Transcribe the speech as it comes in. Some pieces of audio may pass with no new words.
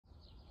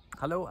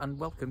Hello and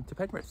welcome to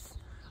Penrith.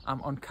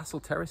 I'm on Castle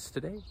Terrace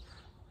today.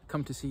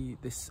 Come to see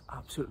this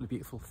absolutely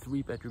beautiful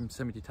 3-bedroom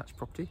semi-detached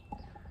property.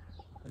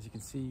 As you can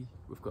see,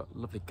 we've got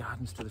lovely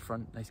gardens to the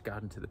front, nice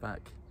garden to the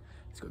back.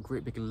 It's got a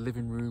great big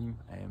living room,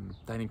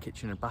 dining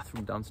kitchen and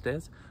bathroom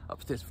downstairs.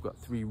 Upstairs we've got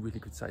 3 really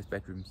good sized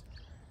bedrooms.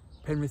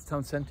 Penrith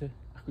town centre,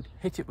 I could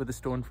hit it with a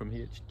stone from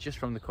here, it's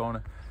just round the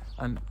corner,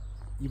 and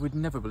you would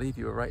never believe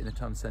you were right in the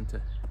town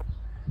centre.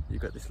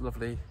 You've got this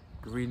lovely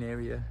green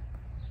area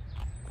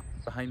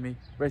behind me,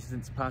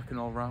 residents parking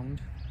all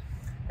round.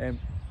 A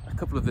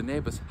couple of the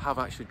neighbours have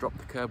actually dropped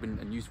the curb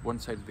and used one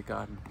side of the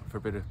garden for a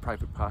bit of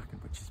private parking,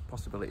 which is a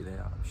possibility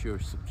there, I'm sure,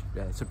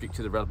 subject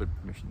to the relevant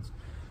permissions.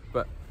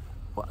 But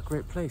what a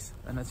great place,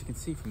 and as you can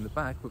see from the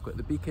back, we've got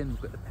the beacon,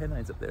 we've got the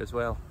Pennines up there as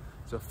well.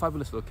 So a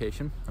fabulous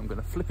location. I'm going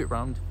to flip it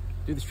round,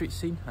 do the street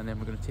scene, and then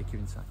we're going to take you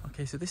inside.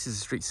 Okay, so this is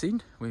the street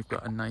scene. We've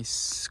got a nice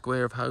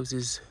square of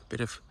houses, a bit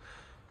of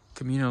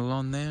communal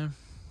lawn there.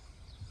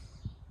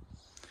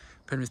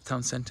 Penrith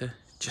town centre,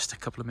 just a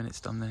couple of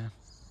minutes down there.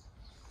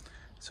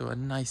 So a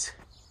nice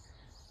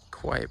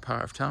quiet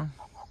part of town.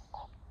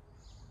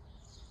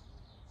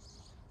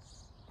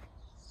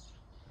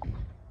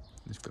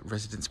 We've got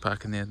residents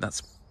parking there.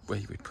 That's where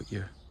you would put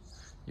your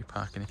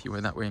parking if you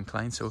were that way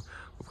inclined. So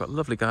we've got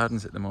lovely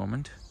gardens at the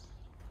moment.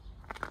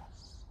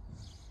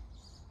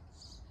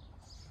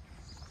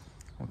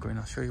 We'll go in,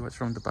 I'll show you what's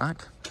around the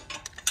back.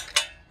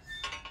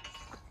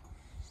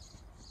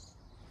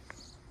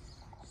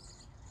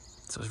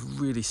 So it's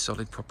really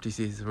solid properties.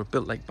 These were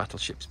built like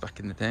battleships back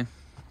in the day.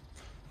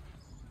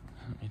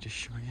 Let me just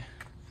show you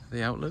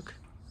the outlook.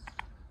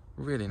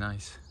 Really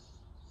nice.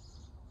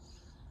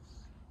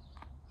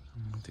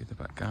 And we'll do the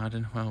back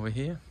garden while we're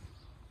here.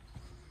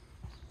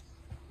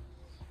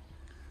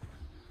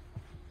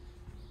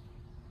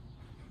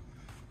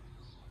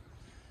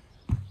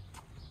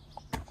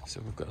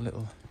 So we've got a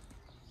little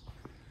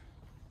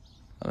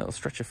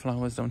stretch of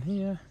flowers down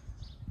here.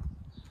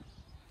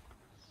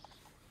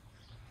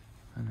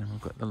 And then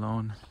we've got the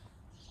lawn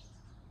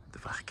at the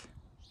back.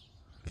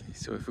 Okay,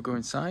 so if we go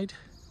inside,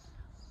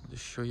 I'll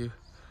just show you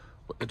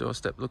what the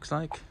doorstep looks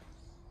like.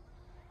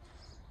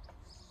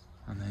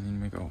 And then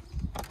in we go.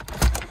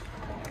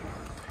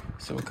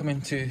 So we'll come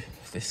into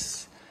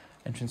this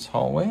entrance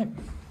hallway.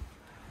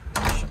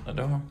 Shut the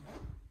door.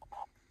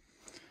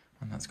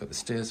 And that's got the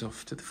stairs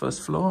off to the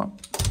first floor.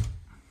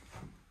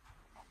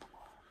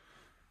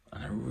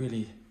 And a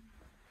really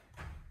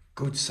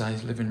good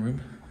sized living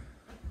room.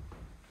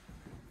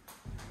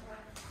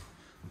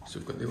 So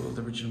we've got the old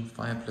original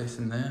fireplace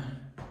in there.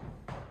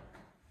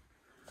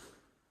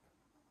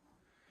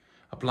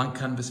 A blank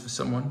canvas for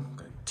someone.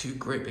 Got 2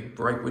 great big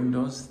bright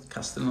windows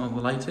casting all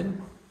the light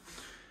in.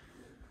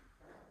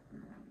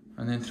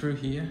 And then through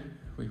here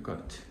we've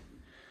got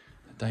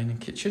a dining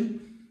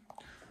kitchen.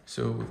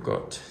 So we've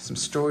got some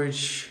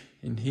storage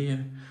in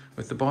here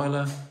with the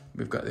boiler.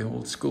 We've got the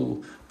old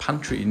school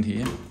pantry in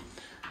here,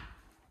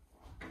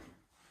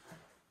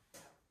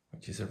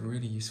 which is a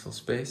really useful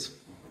space.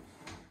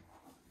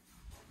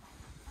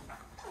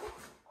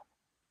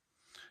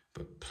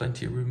 But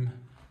plenty of room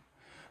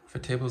for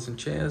tables and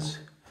chairs.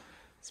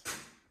 It's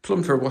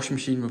plumbed for a washing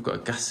machine. We've got a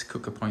gas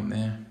cooker point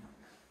there.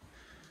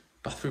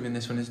 Bathroom in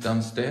this one is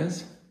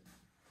downstairs,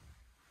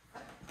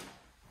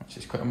 which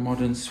is quite a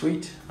modern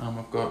suite. And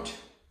we've got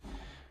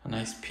a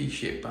nice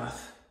P-shaped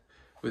bath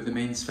with the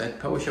mains fed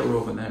power shower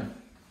over there.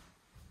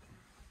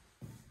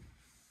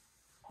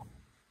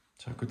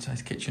 So a good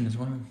sized kitchen as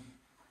well.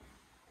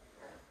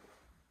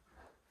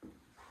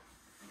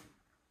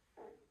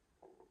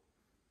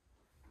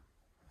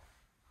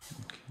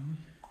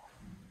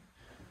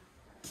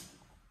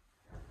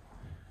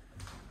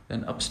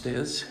 Then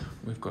upstairs,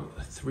 we've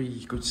got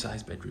 3 good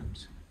sized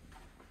bedrooms.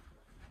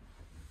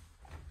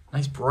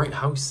 Nice bright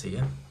house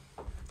here.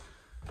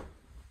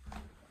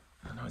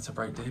 I know it's a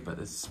bright day, but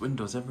there's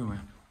windows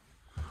everywhere.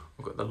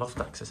 We've got the loft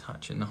access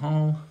hatch in the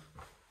hall.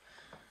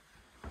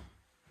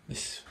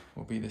 This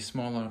will be the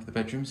smaller of the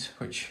bedrooms,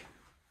 which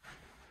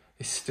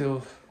is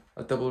still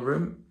a double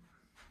room.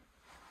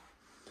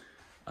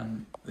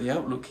 And the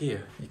outlook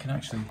here, you can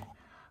actually,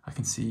 I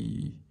can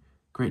see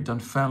Great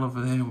Dunfell over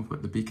there. We've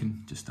got the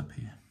beacon just up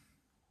here.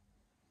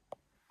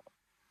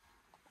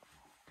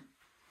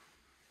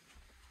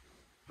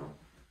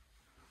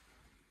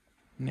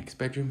 Next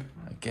bedroom,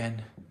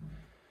 again,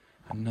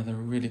 another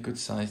really good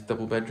sized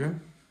double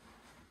bedroom.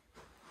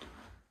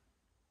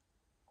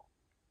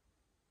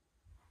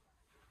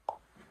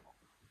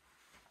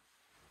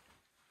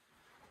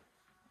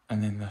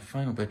 And then the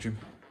final bedroom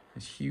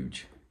is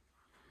huge.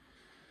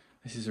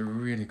 This is a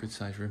really good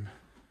sized room.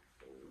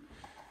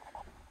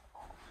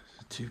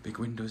 There's 2 big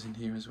windows in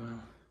here as well.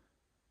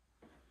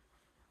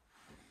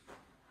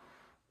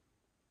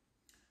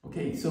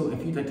 Okay, so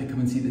if you'd like to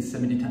come and see this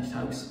semi-detached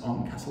house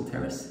on Castle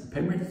Terrace,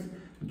 Penrith,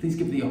 please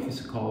give the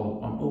office a call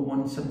on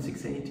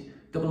 01768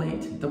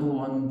 88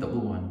 11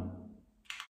 11.